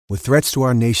With threats to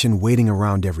our nation waiting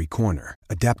around every corner,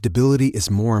 adaptability is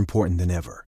more important than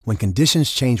ever. When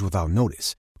conditions change without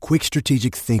notice, quick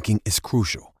strategic thinking is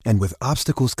crucial. And with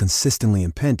obstacles consistently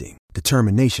impending,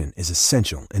 determination is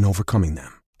essential in overcoming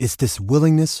them. It's this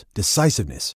willingness,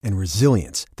 decisiveness, and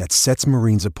resilience that sets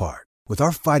Marines apart. With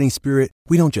our fighting spirit,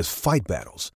 we don't just fight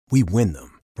battles, we win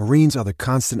them. Marines are the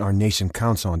constant our nation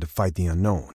counts on to fight the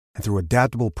unknown. And through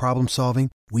adaptable problem solving,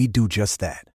 we do just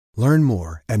that. Learn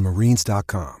more at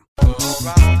marines.com.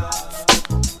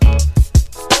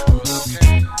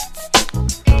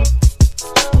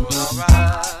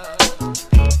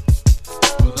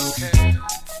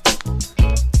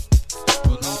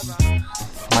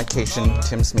 Mike Cation,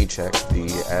 Tim Smichek,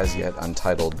 the as yet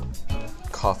untitled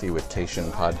Coffee with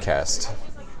Cation podcast.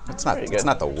 It's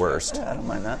not the worst. Yeah, I don't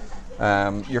mind that.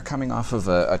 You're coming off of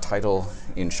a title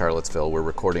in Charlottesville. We're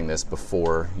recording this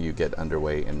before you get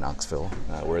underway in Knoxville.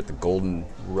 We're at the Golden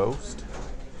Roast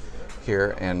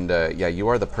here, and you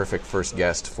are the perfect first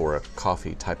guest for a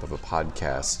coffee type of a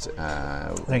podcast.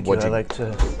 Thank you. I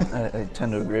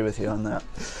tend to agree with you on that.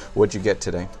 What'd you get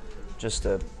today? Just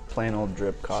a plain old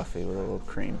drip coffee with a little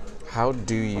cream. How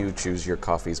do you choose your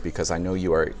coffees? Because I know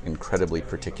you are incredibly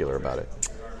particular about it.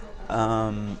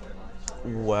 I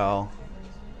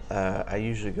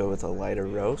usually go with a lighter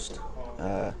roast.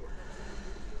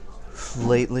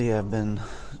 Lately, I've been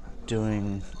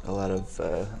doing a lot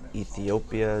of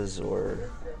Ethiopias,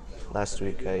 or last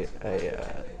week I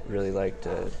really liked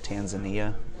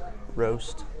Tanzania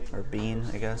roast, or bean,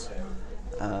 I guess.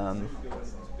 I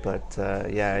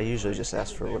usually just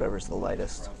ask for whatever's the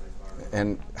lightest.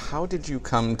 And how did you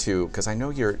come to, because I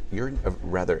know you're a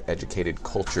rather educated,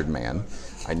 cultured man.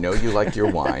 I know you like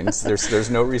your wines. There's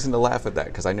no reason to laugh at that,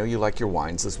 because I know you like your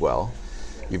wines as well.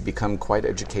 You've become quite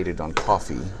educated on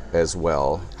coffee as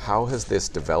well. How has this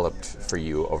developed for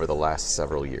you over the last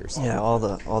several years? Yeah, all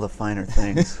the finer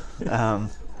things. No,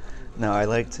 I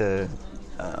like to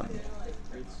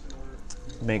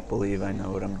make believe I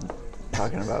know what I'm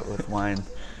talking about with wine.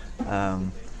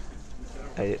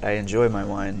 I enjoy my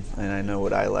wine, and I know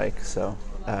what I like, so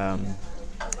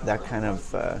that kind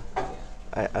of...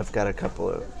 I've got a couple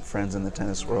of friends in the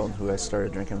tennis world who I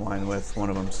started drinking wine with. One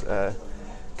of them's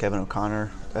Kevin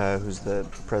O'Connor, who's the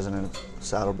president of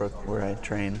Saddlebrook, where I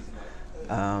train,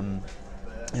 and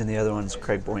the other one's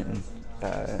Craig Boynton,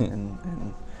 and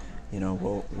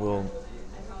we'll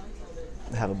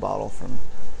have a bottle from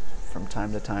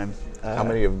time to time. How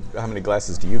many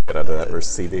glasses do you get out of that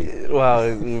versus CD?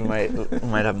 Well, we might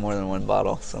have more than one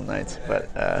bottle some nights, but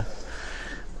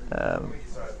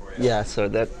so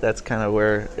that's kind of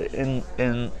where. And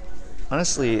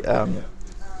honestly,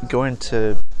 going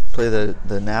to play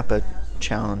the Napa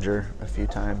Challenger a few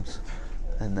times,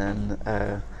 and then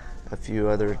a few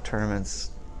other tournaments,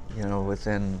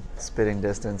 within spitting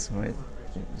distance, might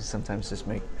sometimes just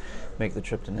make the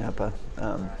trip to Napa.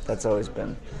 That's always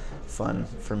been fun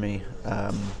for me.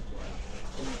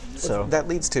 So that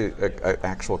leads to an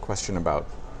actual question about,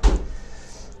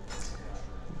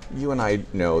 you and I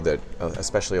know that,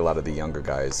 especially a lot of the younger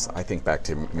guys, I think back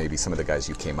to maybe some of the guys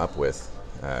you came up with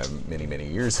many, many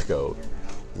years ago,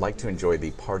 like to enjoy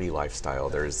the party lifestyle.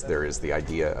 There is the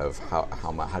idea of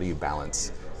how do you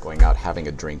balance going out, having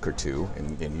a drink or two,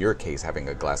 in your case having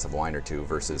a glass of wine or two,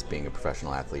 versus being a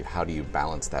professional athlete. How do you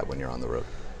balance that when you're on the road?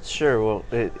 Sure. Well,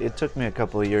 it took me a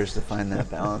couple of years to find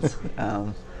that balance.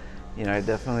 I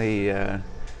definitely,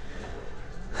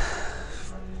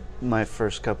 my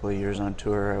first couple of years on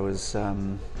tour, I was,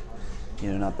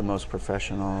 not the most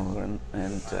professional,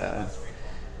 and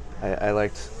I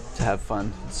liked to have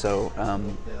fun. So,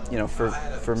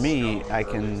 for me, I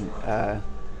can,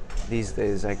 these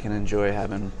days, I can enjoy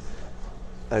having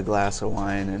a glass of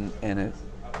wine and it,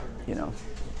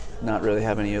 not really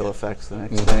have any ill effects the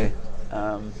next day.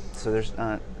 So there's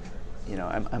not,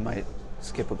 I might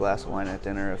skip a glass of wine at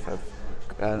dinner if I've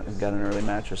got an early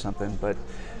match or something, but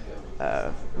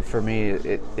for me,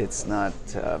 it's not,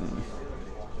 it's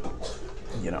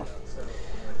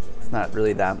not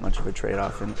really that much of a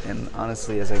trade-off. And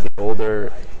honestly, as I get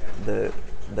older, the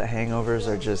hangovers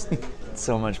are just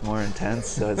so much more intense,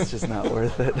 so it's just not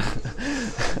worth it.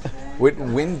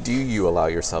 When do you allow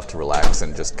yourself to relax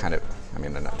and just kind of,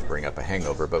 not to bring up a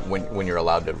hangover, but when you're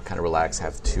allowed to kind of relax,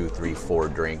 have 2, 3, 4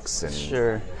 drinks? And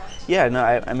Sure. Yeah, no,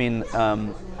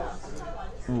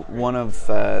 one of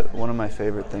my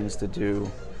favorite things to do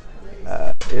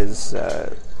is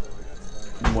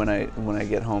when I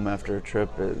get home after a trip,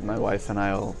 my wife and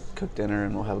I will cook dinner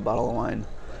and we'll have a bottle of wine.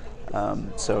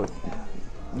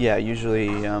 Usually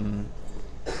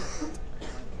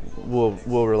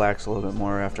we'll relax a little bit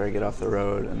more after I get off the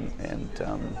road, and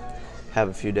have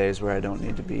a few days where I don't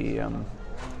need to be,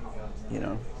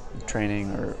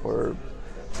 training or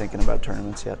thinking about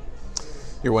tournaments yet.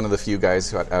 You're one of the few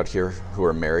guys out here who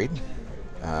are married.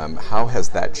 How has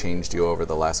that changed you over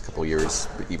the last couple of years,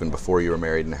 even before you were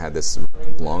married and had this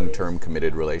long-term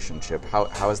committed relationship? How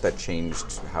has that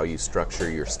changed how you structure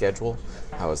your schedule?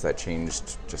 How has that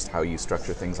changed just how you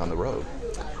structure things on the road?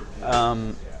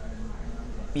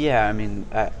 Yeah, I mean,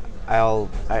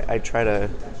 I try to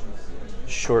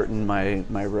shorten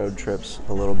my road trips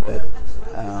a little bit.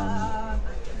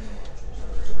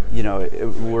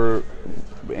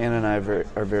 Anna and I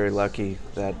are very lucky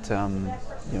that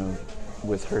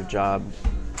with her job,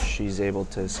 she's able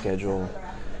to schedule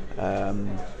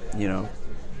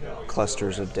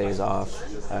clusters of days off.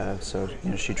 So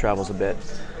she travels a bit,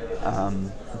 I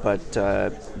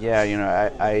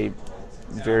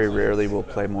very rarely will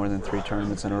play more than 3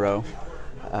 tournaments in a row.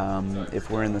 If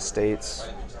we're in the States,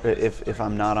 if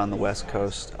I'm not on the West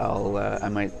Coast, I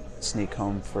might sneak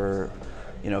home for,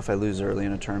 if I lose early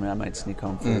in a tournament, I might sneak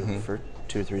home for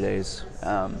 2 or 3 days.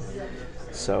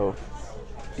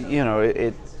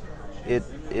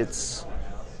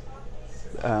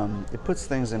 It puts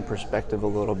things in perspective a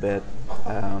little bit.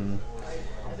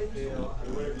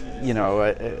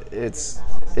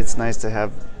 It's nice to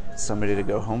have somebody to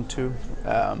go home to.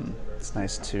 It's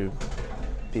nice to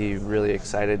be really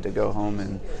excited to go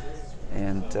home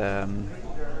and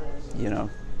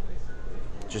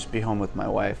just be home with my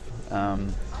wife.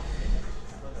 And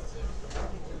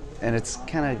it's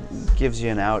kind of gives you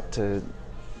an out to,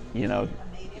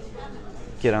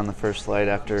 get on the first flight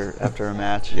after a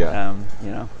match. Yeah.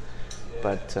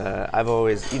 But I've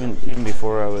always, even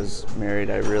before I was married,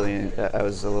 I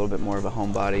was a little bit more of a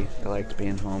homebody. I liked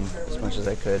being home as much as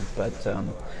I could, but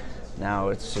now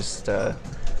it's just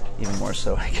even more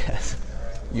so, I guess.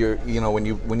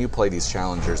 When you play these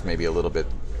challengers, maybe a little bit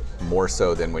more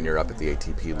so than when you're up at the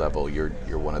ATP level. You're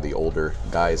one of the older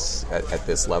guys at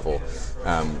this level.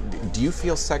 Do you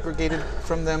feel segregated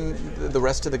from them, the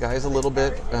rest of the guys, a little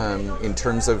bit in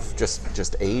terms of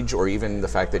just age, or even the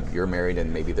fact that you're married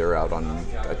and maybe they're out on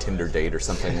a Tinder date or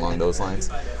something along those lines?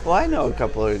 Well, I know a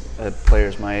couple of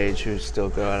players my age who still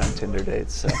go out on Tinder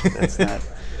dates, so that's not...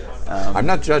 I'm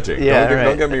not judging. Yeah,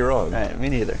 don't get me wrong. Right, me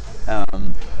neither.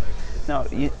 No,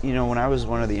 when I was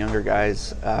one of the younger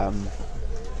guys,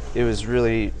 it was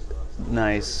really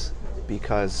nice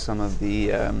because some of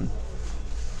the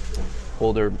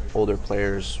older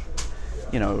players,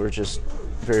 were just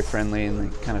very friendly,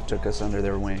 and they kind of took us under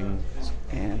their wing.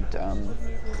 And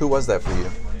who was that for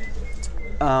you?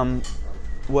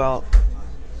 Well,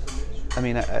 I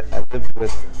mean, I lived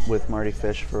with Marty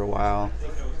Fish for a while.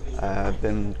 I've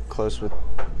been close with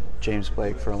James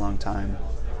Blake for a long time.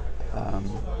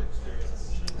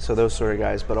 So those sort of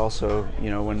guys, but also,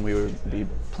 when we would be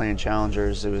playing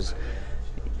challengers, it was,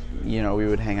 we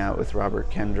would hang out with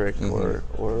Robert Kendrick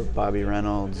or Bobby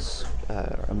Reynolds,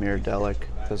 Amir Delic,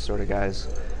 those sort of guys.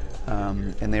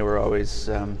 And they were always,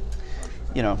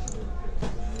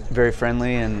 very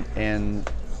friendly, and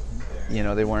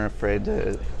they weren't afraid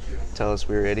to tell us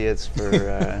we were idiots for,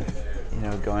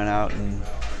 going out and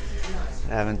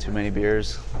having too many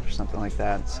beers or something like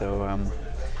that. So,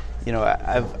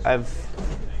 I've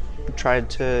tried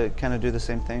to kind of do the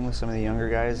same thing with some of the younger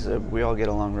guys. We all get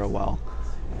along real well.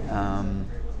 I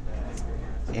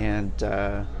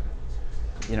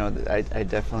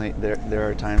definitely, there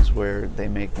are times where they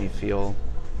make me feel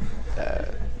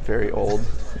very old.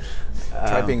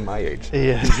 Try being my age.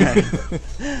 Yeah, exactly.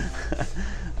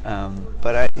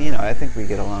 But I think we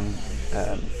get along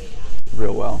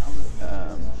real well.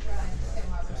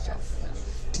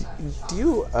 Do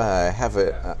you have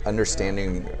an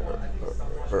understanding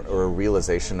or a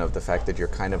realization of the fact that you're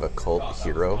kind of a cult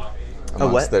hero?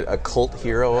 A cult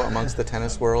hero amongst the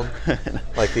tennis world?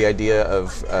 Like the idea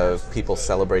of people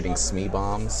celebrating SME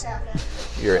bombs,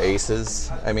 your aces.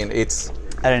 I mean, I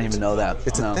didn't even know that.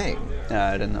 It's a thing. Yeah,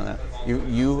 I didn't know that.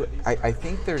 I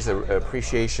think there's an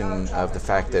appreciation of the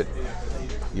fact that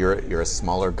you're a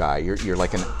smaller guy. You're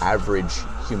like an average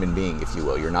human being, if you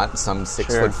will. You're not some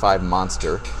 6'5"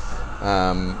 monster.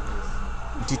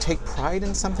 Do you take pride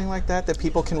in something like that? That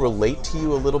people can relate to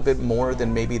you a little bit more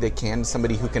than maybe they can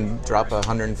somebody who can drop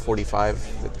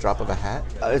 145 at the drop of a hat?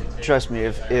 Trust me,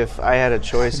 if I had a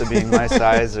choice of being my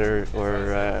size or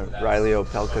Riley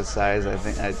Opelka's size, I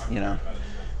think it'd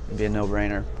be a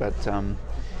no-brainer. But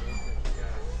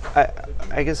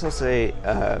I guess I'll say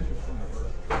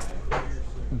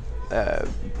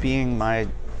being my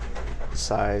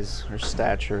size or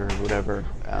stature or whatever,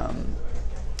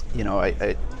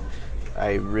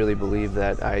 I really believe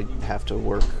that I have to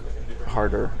work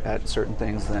harder at certain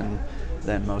things than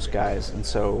than most guys. And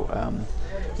so,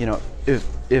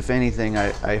 if anything,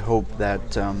 I hope that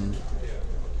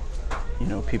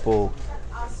people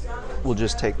will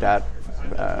just take that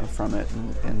from it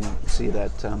and see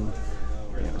that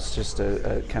it's just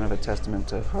a kind of a testament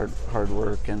to hard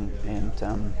work and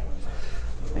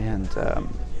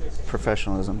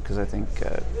professionalism. Because I think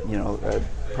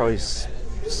probably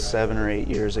 7 or 8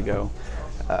 years ago,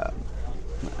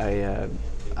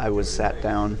 I was sat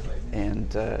down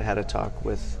and had a talk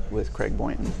with Craig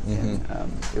Boynton. Mm-hmm.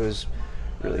 And it was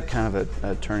really kind of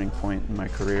a turning point in my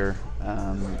career.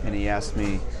 And he asked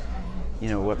me,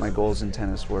 what my goals in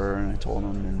tennis were, and I told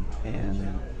him,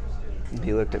 and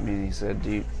he looked at me and he said,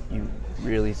 "Do you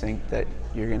really think that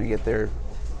you're going to get there,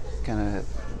 kind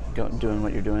of doing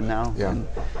what you're doing now?" Yeah. And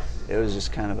it was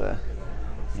just kind of a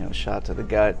shot to the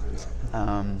gut,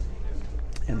 and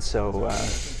so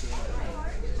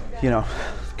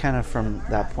kind of from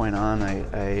that point on, I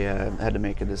had to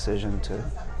make a decision to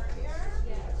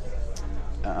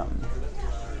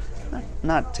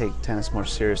not take tennis more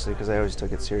seriously, because I always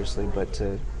took it seriously, but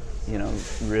to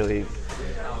really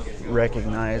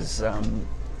recognize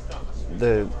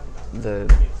the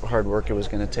hard work it was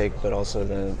going to take, but also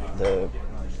the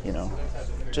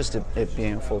just it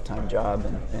being a full-time job,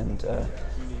 and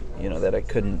that I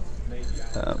couldn't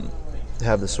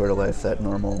have the sort of life that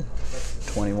normal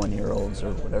 21-year-olds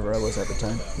or whatever I was at the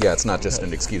time. Yeah, it's not just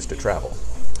an excuse to travel.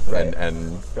 Right.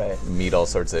 And Right. meet all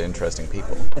sorts of interesting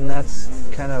people. And that's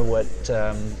kind of what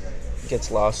gets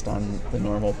lost on the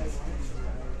normal,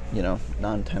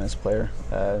 non-tennis player.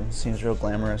 Seems real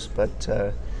glamorous, but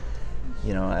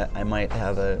I might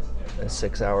have a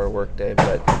 6-hour workday,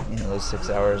 but those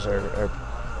 6 hours are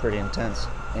pretty intense.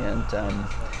 And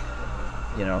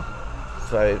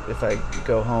if I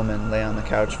go home and lay on the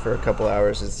couch for a couple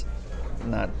hours, it's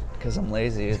not because I'm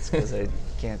lazy; it's because I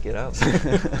can't get up.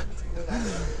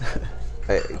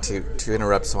 To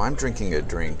interrupt, so I'm drinking a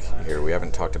drink here. We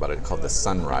haven't talked about it, called the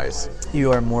Sunrise.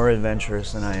 You are more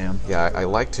adventurous than I am. Yeah, I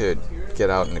like to get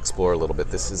out and explore a little bit.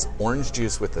 This is orange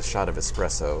juice with a shot of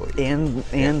espresso.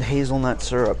 And hazelnut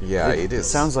syrup. Yeah, it is. It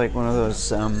sounds like one of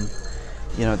those,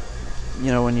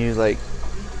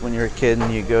 when you're a kid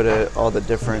and you go to all the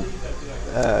different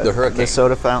the Hurricane. the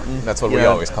soda fountain. That's what we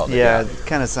always called it. Yeah, it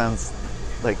kind of sounds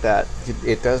like that.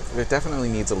 It does. It definitely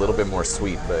needs a little bit more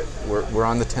sweet, but we're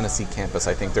on the Tennessee campus.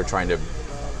 I think they're trying to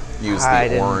use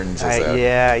the orange as a...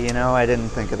 Yeah, I didn't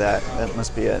think of that. That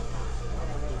must be it.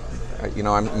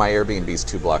 My Airbnb's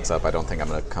 2 blocks up. I don't think I'm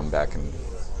going to come back and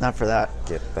Not for that.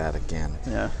 get that again.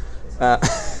 Yeah.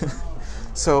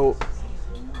 So,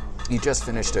 you just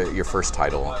finished your first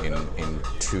title in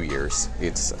 2 years.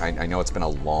 I know it's been a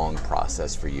long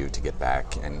process for you to get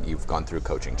back, and you've gone through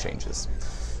coaching changes.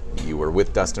 You were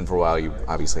with Dustin for a while. You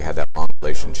obviously had that long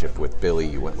relationship with Billy.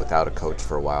 You went without a coach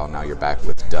for a while. Now you're back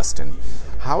with Dustin.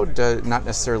 Not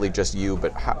necessarily just you,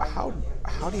 but how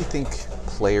do you think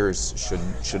players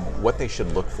what they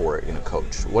should look for in a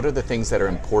coach? What are the things that are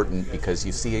important? Because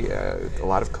you see a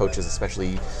lot of coaches,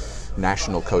 especially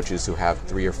national coaches, who have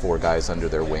 3 or 4 guys under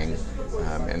their wing,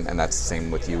 and that's the same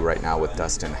with you right now with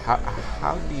Dustin.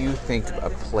 How do you think a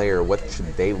player, what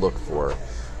should they look for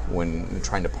when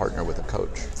trying to partner with a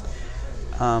coach?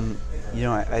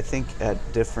 I think at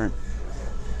different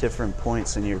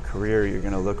points in your career, you're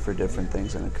going to look for different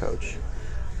things in a coach.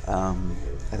 I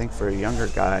think for a younger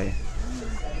guy,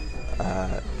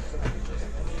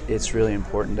 it's really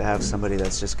important to have somebody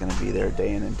that's just going to be there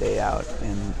day in and day out.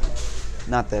 And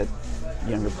not that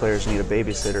younger players need a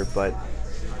babysitter, but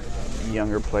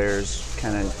younger players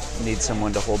kind of need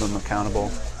someone to hold them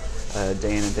accountable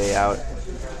day in and day out.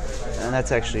 And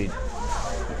that's actually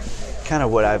kind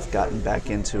of what I've gotten back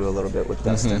into a little bit with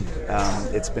Dustin.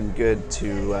 Mm-hmm. It's been good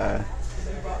to,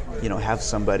 have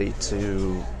somebody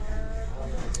to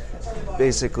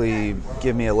basically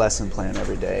give me a lesson plan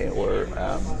every day, or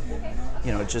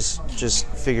just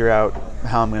figure out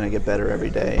how I'm going to get better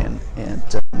every day. And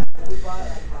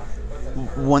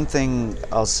one thing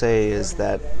I'll say is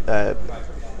that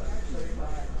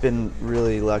been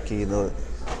really lucky.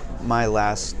 My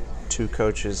last 2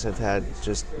 coaches have had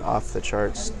just off the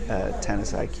charts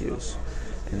tennis IQs,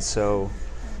 and so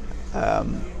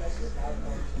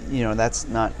that's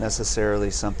not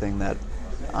necessarily something that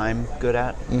I'm good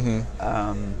at. Mm-hmm.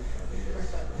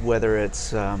 Whether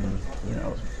it's the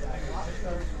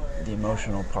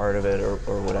emotional part of it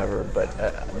or whatever, but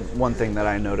one thing that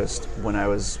I noticed when I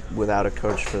was without a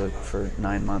coach for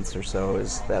 9 months or so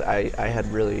is that I had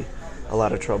really a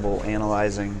lot of trouble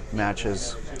analyzing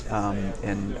matches,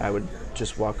 and I would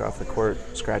just walk off the court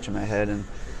scratching my head and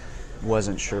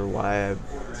wasn't sure why I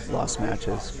lost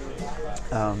matches.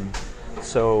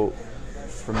 So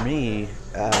for me,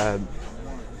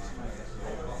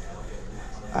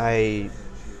 I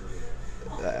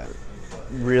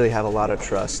really have a lot of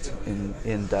trust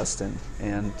in Dustin,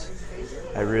 and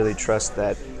I really trust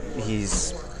that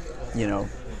he's,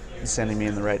 sending me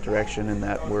in the right direction, and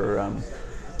that we're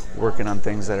working on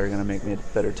things that are going to make me a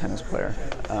better tennis player.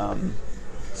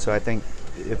 So I think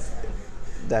if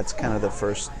that's kind of the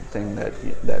first thing that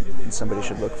somebody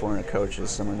should look for in a coach, is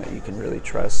someone that you can really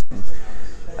trust. And,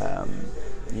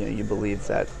 you believe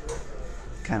that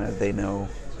kind of they know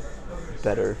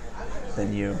better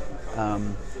than you.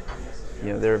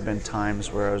 There have been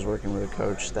times where I was working with a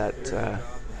coach that,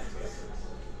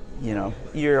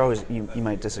 you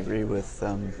might disagree with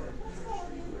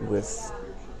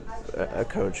a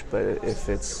coach, but if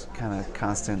it's kind of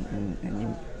constant and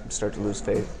you start to lose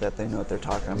faith that they know what they're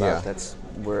talking about, that's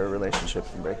where a relationship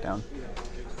can break down.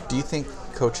 Do you think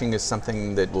coaching is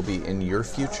something that will be in your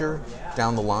future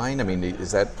down the line? I mean,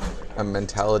 is that a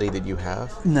mentality that you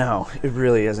have? No, it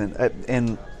really isn't. I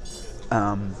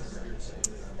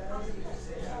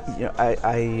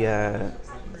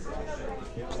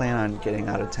plan on getting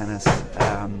out of tennis.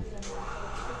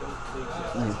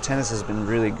 Tennis has been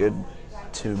really good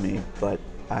to me, but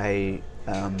I'm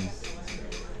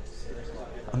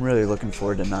really looking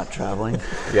forward to not traveling.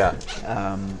 Yeah.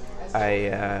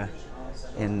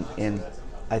 And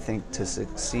I think to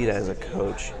succeed as a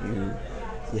coach,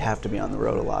 you have to be on the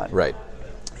road a lot. Right.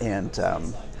 And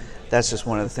that's just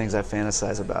one of the things I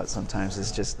fantasize about sometimes,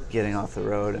 is just getting off the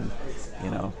road, and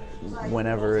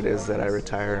whenever it is that I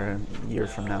retire, a year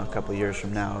from now, a couple of years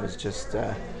from now, is just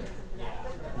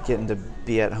getting to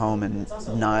be at home and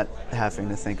not having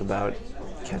to think about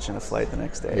catching a flight the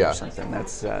next day or something.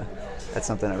 That's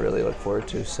something I really look forward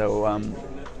to. So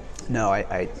no,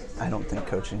 I don't think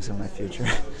coaching's in my future.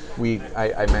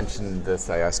 I mentioned this,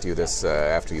 I asked you this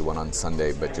after you won on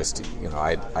Sunday, but just,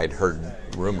 I'd heard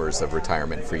rumors of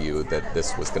retirement for you, that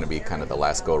this was going to be kind of the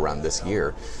last go around this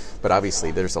year. But obviously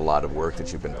there's a lot of work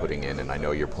that you've been putting in, and I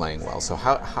know you're playing well. So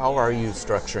how are you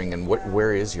structuring, and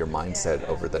where is your mindset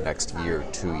over the next year,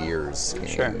 2 years,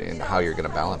 and how you're going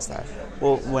to balance that?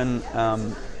 Well, when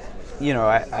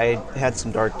I had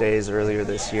some dark days earlier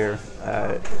this year.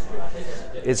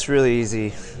 It's really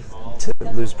easy to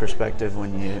lose perspective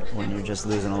when you're just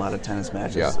losing a lot of tennis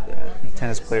matches. Yeah.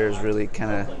 Tennis players really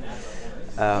kind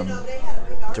of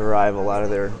derive a lot of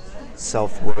their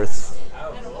self-worth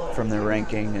from their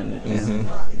ranking and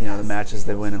the matches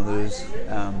they win and lose.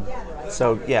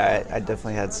 So yeah, I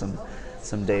definitely had some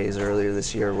days earlier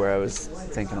this year where I was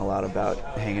thinking a lot about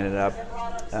hanging it up.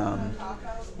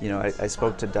 I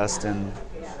spoke to Dustin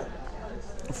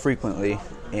frequently,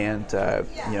 and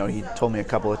he told me a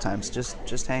couple of times,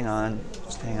 just hang on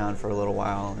for a little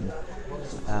while,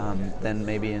 and then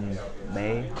maybe in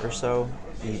May or so,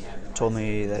 he told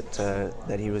me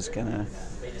that he was gonna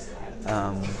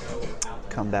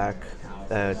come back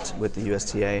with the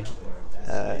USTA,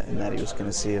 and that he was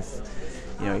gonna see if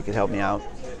he could help me out.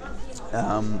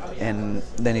 And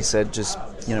then he said, just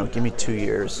give me 2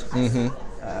 years.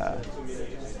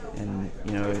 And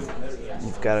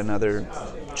you've got another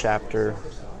chapter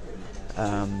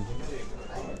in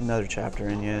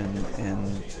you,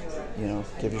 and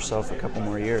give yourself a couple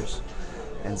more years.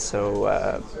 And so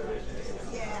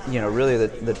really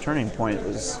the turning point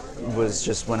was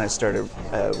just when I started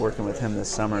working with him this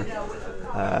summer,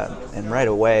 and right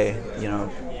away,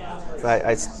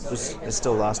 I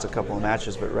still lost a couple of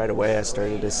matches, but right away I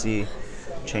started to see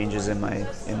changes in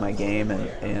my game,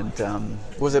 and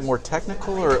was it more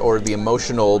technical or the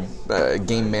emotional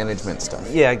game management stuff?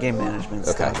 Yeah, game management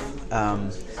stuff.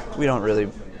 We don't really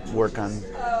work on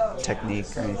technique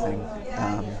or anything,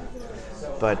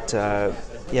 but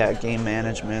game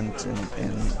management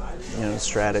and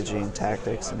strategy and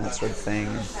tactics and that sort of thing,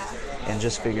 and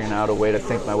just figuring out a way to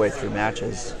think my way through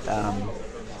matches.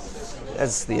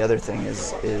 That's the other thing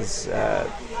is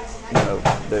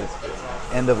the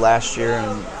end of last year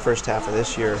and first half of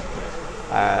this year,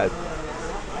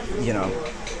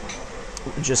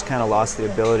 just kind of lost the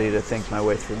ability to think my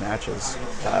way through matches.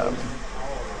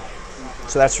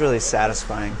 So that's really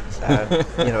satisfying,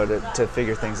 to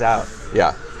figure things out.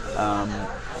 Yeah.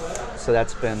 So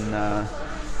that's been a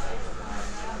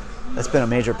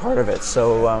major part of it.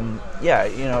 So I'm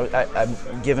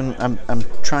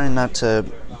trying not to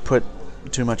put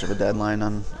too much of a deadline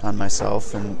on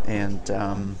myself, and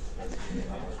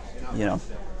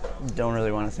don't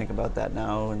really want to think about that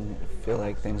now, and feel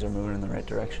like things are moving in the right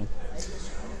direction.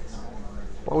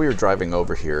 While we were driving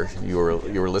over here, you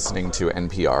were listening to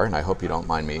NPR, and I hope you don't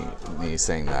mind me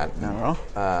saying that. Not at all.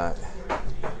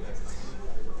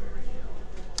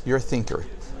 You're a thinker.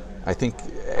 I think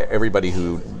everybody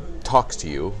who talks to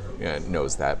you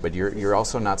knows that, but you're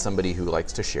also not somebody who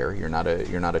likes to share. You're not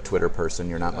a Twitter person.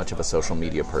 You're not much of a social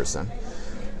media person.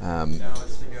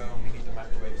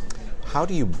 How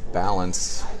do you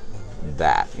balance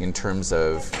that in terms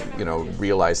of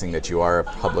realizing that you are a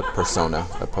public persona,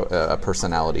 a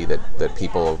personality that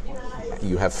people,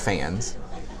 you have fans,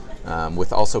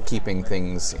 with also keeping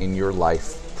things in your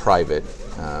life private,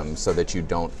 so that you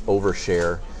don't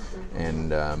overshare?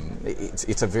 And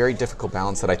it's a very difficult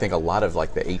balance that I think a lot of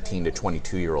like the 18 to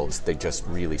 22 year olds, they just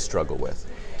really struggle with.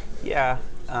 Yeah,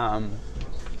 I'm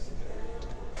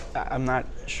not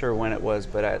sure when it was,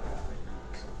 but at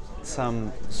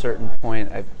some certain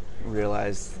point I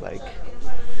realized, like,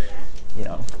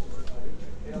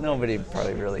 nobody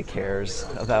probably really cares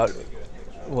about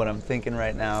what I'm thinking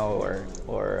right now,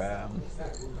 or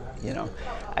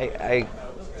I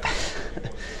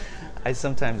I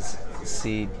sometimes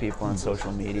see people on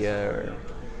social media or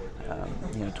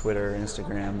Twitter,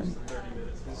 Instagram, and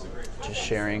just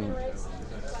sharing,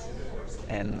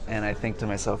 and I think to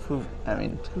myself, who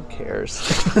cares?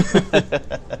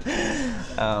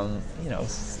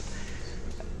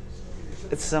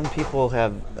 Some people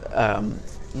have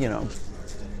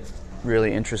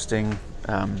really interesting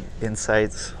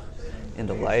insights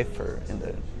into life or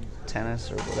into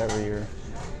tennis or whatever you're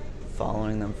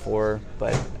following them for,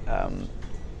 but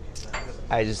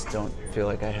I just don't feel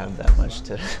like I have that much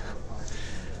to.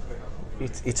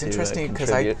 It's interesting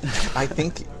because I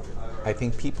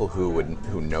think people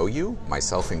who know you,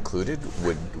 myself included,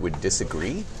 would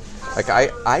disagree. Like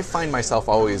I find myself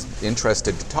always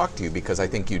interested to talk to you because I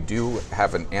think you do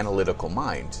have an analytical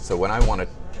mind. So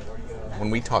when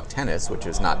we talk tennis, which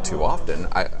is not too often,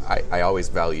 I always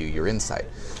value your insight.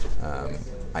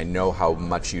 I know how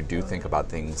much you do think about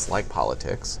things like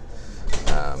politics.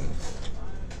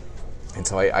 And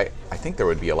so I think there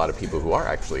would be a lot of people who are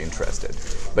actually interested.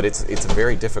 But it's a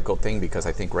very difficult thing because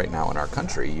I think right now in our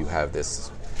country you have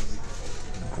this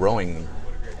growing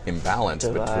imbalance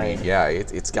divide. between,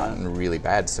 it's gotten really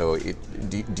bad. So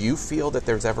do you feel that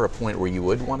there's ever a point where you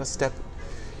would want to step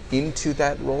into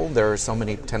that role? There are so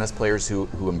many tennis players who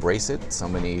embrace it, so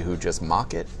many who just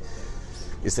mock it.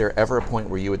 Is there ever a point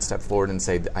where you would step forward and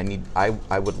say,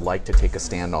 I would like to take a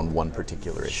stand on one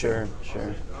particular issue?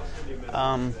 Sure.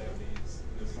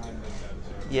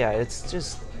 Yeah,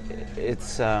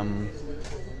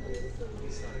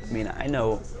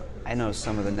 I know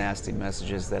some of the nasty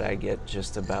messages that I get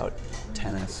just about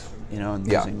tennis, and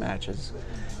losing matches.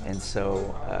 And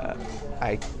so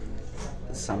I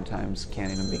sometimes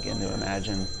can't even begin to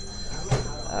imagine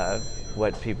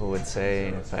what people would say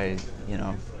if I,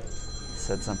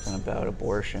 said something about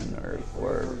abortion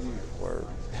or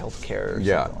healthcare or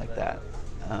something like that.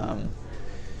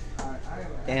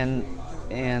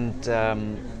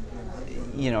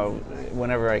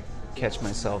 Whenever I catch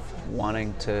myself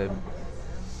wanting to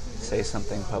say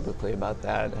something publicly about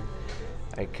that,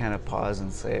 I kind of pause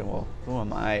and say, well, who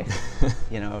am I?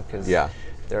 Because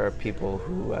there are people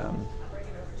who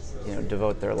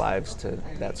devote their lives to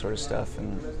that sort of stuff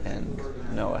and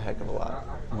know a heck of a lot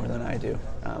more than I do.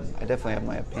 I definitely have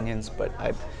my opinions, but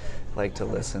I like to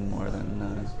listen more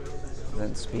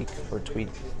than speak or tweet.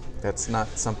 That's not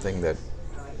something that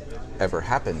ever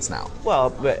happens now. Well,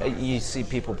 but you see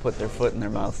people put their foot in their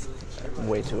mouth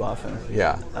way too often.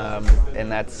 Yeah.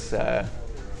 And that's,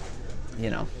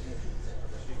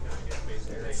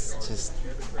 it's just,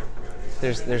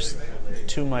 there's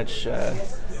too much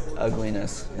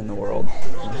ugliness in the world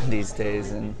these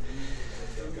days, and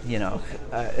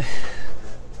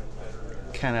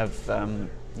kind of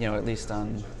at least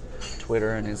on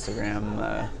Twitter and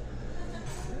Instagram,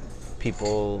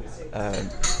 people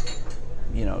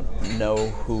know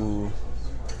who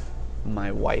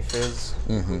my wife is,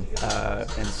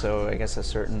 and so I guess a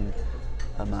certain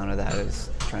amount of that is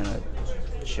trying to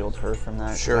shield her from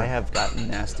that. Sure. I have gotten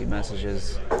nasty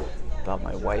messages about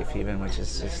my wife even, which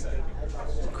is just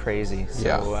crazy.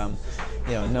 So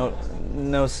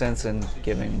no sense in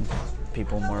giving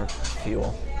people more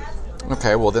fuel.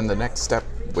 Okay, well then the next step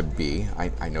would be,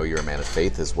 I know you're a man of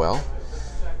faith as well.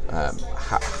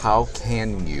 How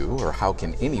can you, or how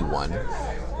can anyone,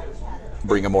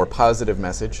 bring a more positive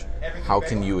message? How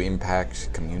can you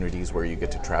impact communities where you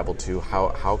get to travel to?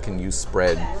 How can you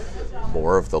spread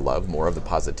more of the love, more of the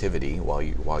positivity while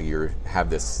you have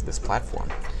this platform?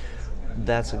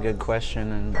 That's a good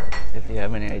question, and if you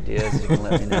have any ideas, you can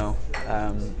let me know.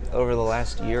 Over the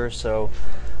last year or so,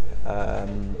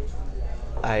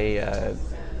 I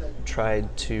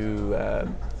tried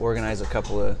to organize a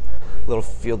couple of little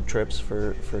field trips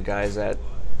for guys at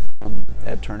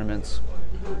tournaments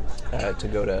to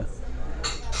go to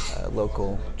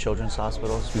local children's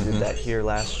hospitals. We did that here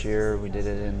last year. We did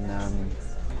it in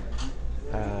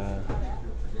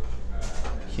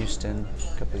Houston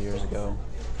a couple of years ago.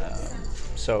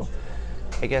 So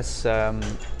I guess, as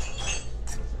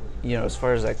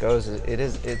far as that goes,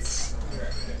 it's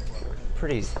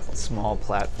pretty small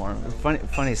platform.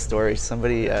 Funny story.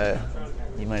 Somebody,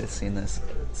 you might have seen this.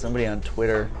 Somebody on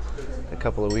Twitter a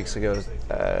couple of weeks ago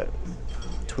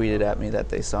tweeted at me that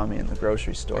they saw me in the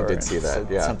grocery store. I did see that.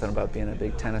 Said something about being a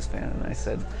big tennis fan, and I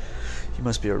said, "You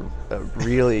must be a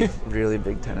really, really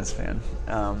big tennis fan."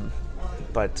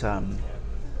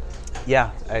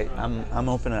 Yeah, I'm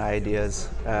open to ideas.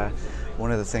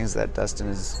 One of the things that Dustin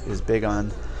is big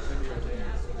on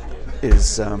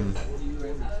is, and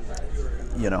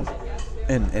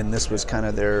this was kind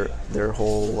of their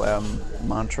whole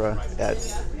mantra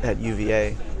at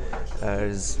UVA,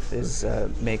 is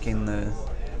making the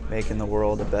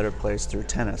world a better place through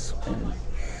tennis, and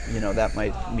that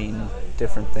might mean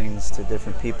different things to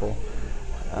different people.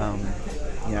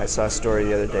 I saw a story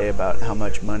the other day about how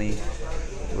much money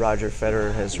Roger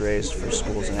Federer has raised for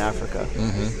schools in Africa,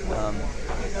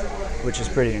 which is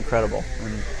pretty incredible.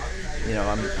 And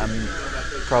I'm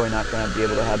probably not going to be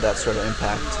able to have that sort of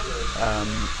impact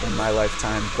in my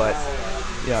lifetime, but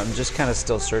I'm just kind of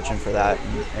still searching for that.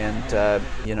 And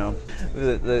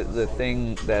the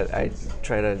thing that I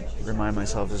try to remind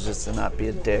myself is just to not be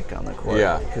a dick on the court,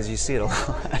 because you see it a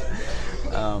lot.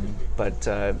 But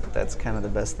that's kind of the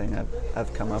best thing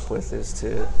I've come up with, is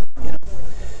to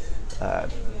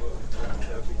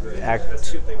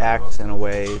act in a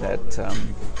way that that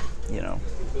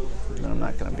I'm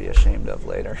not going to be ashamed of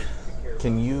later. Do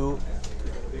you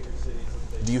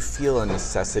feel a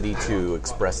necessity to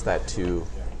express that to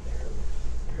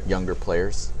younger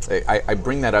players? I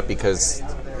bring that up because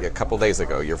a couple days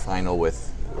ago, your final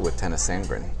with Tennis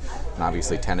Sandgren, and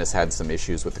obviously Tennis had some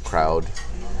issues with the crowd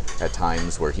at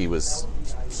times where he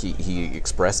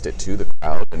expressed it to the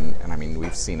crowd, and I mean,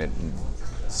 we've seen it in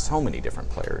so many different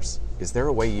players. Is there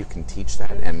a way you can teach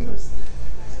that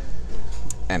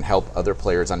and help other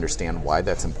players understand why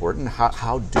that's important?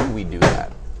 How do we do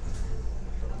that?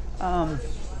 I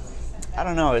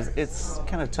don't know. It's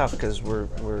kind of tough because we're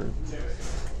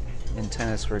in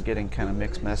tennis. We're getting kind of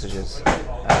mixed messages.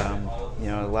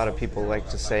 A lot of people like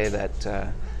to say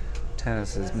that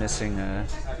tennis is missing a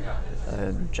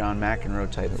John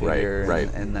McEnroe type figure, right.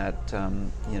 And that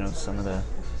some of the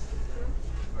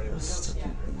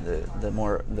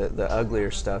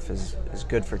uglier stuff is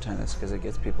good for tennis because it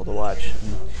gets people to watch.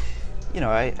 And,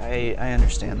 I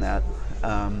understand that,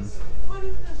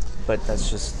 but that's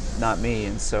just not me.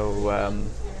 And so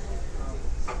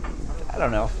I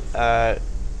don't know. I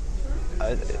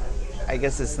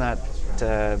guess it's not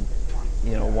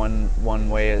one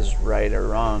way is right or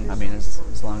wrong. I mean,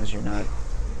 as long as you're not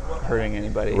hurting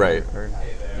anybody, right? Or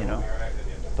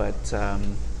but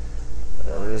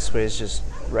this way is just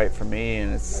right for me,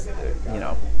 and it's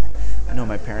I know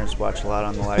my parents watch a lot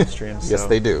on the live stream. So, yes,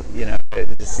 they do.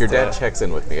 Your dad checks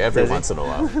in with me every once in a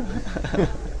while.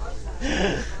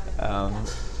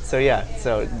 So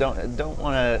don't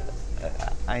want to.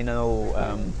 I know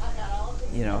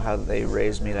how they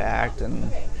raised me to act, and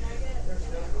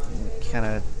kind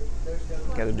of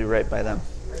got to do right by them.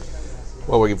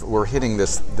 Well, we're hitting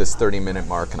this 30-minute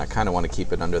mark, and I kind of want to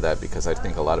keep it under that because I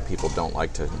think a lot of people don't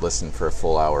like to listen for a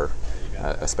full hour,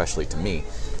 especially to me,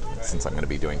 since I'm going to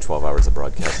be doing 12 hours of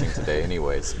broadcasting today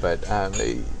anyways. But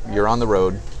you're on the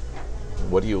road.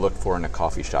 What do you look for in a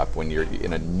coffee shop when you're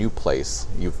in a new place?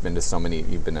 You've been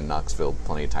in Knoxville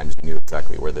plenty of times. You knew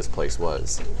exactly where this place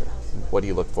was. What do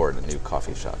you look for in a new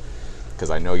coffee shop? Because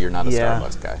I know you're not a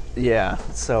Starbucks guy. Yeah,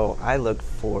 so I look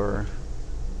for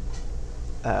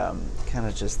kind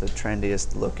of just the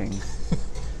trendiest looking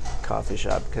coffee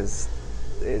shop, because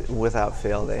without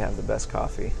fail they have the best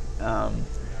coffee.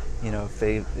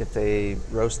 If they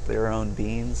roast their own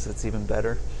beans, it's even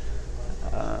better.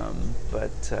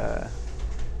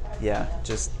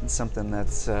 Just something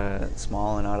that's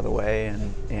small and out of the way,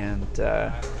 and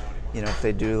if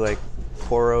they do like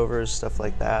pour overs, stuff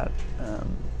like that,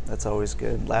 that's always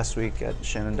good. Last week at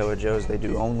Shenandoah Joe's, they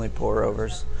do only pour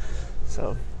overs,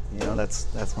 so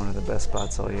that's one of the best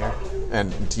spots all year.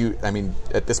 And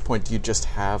at this point, do you just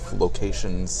have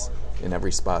locations in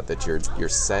every spot that you're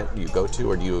set, you go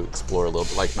to, or do you explore a little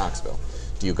bit like Knoxville?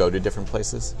 Do you go to different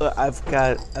places? I've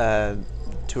got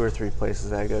 2 or 3 places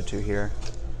that I go to here.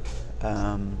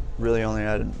 Really only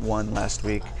had one last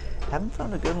week. Haven't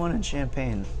found a good one in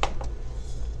Champaign.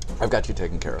 I've got you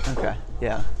taken care of. Okay,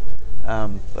 yeah.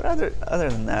 But other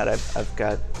than that, I've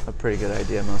got a pretty good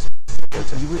idea most.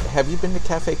 Have you been to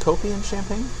Cafe Kopi in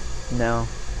Champaign? No.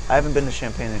 I haven't been to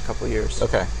Champaign in a couple of years.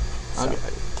 Okay. So.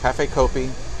 Cafe Copi,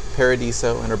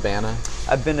 Paradiso, and Urbana.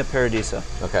 I've been to Paradiso.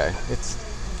 Okay. It's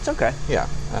okay. Yeah.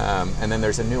 And then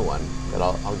there's a new one that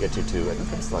I'll get you to. I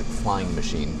think it's like Flying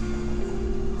Machine.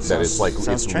 That is like,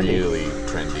 it's trendy. really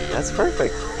trendy. That's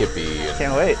perfect. Hippie.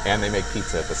 Can't wait. And they make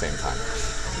pizza at the same time.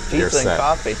 Pizza and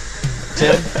coffee.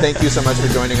 Tim, thank you so much for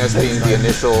joining us, being the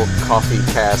initial coffee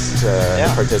cast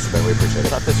participant. We appreciate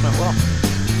it. I thought this went well.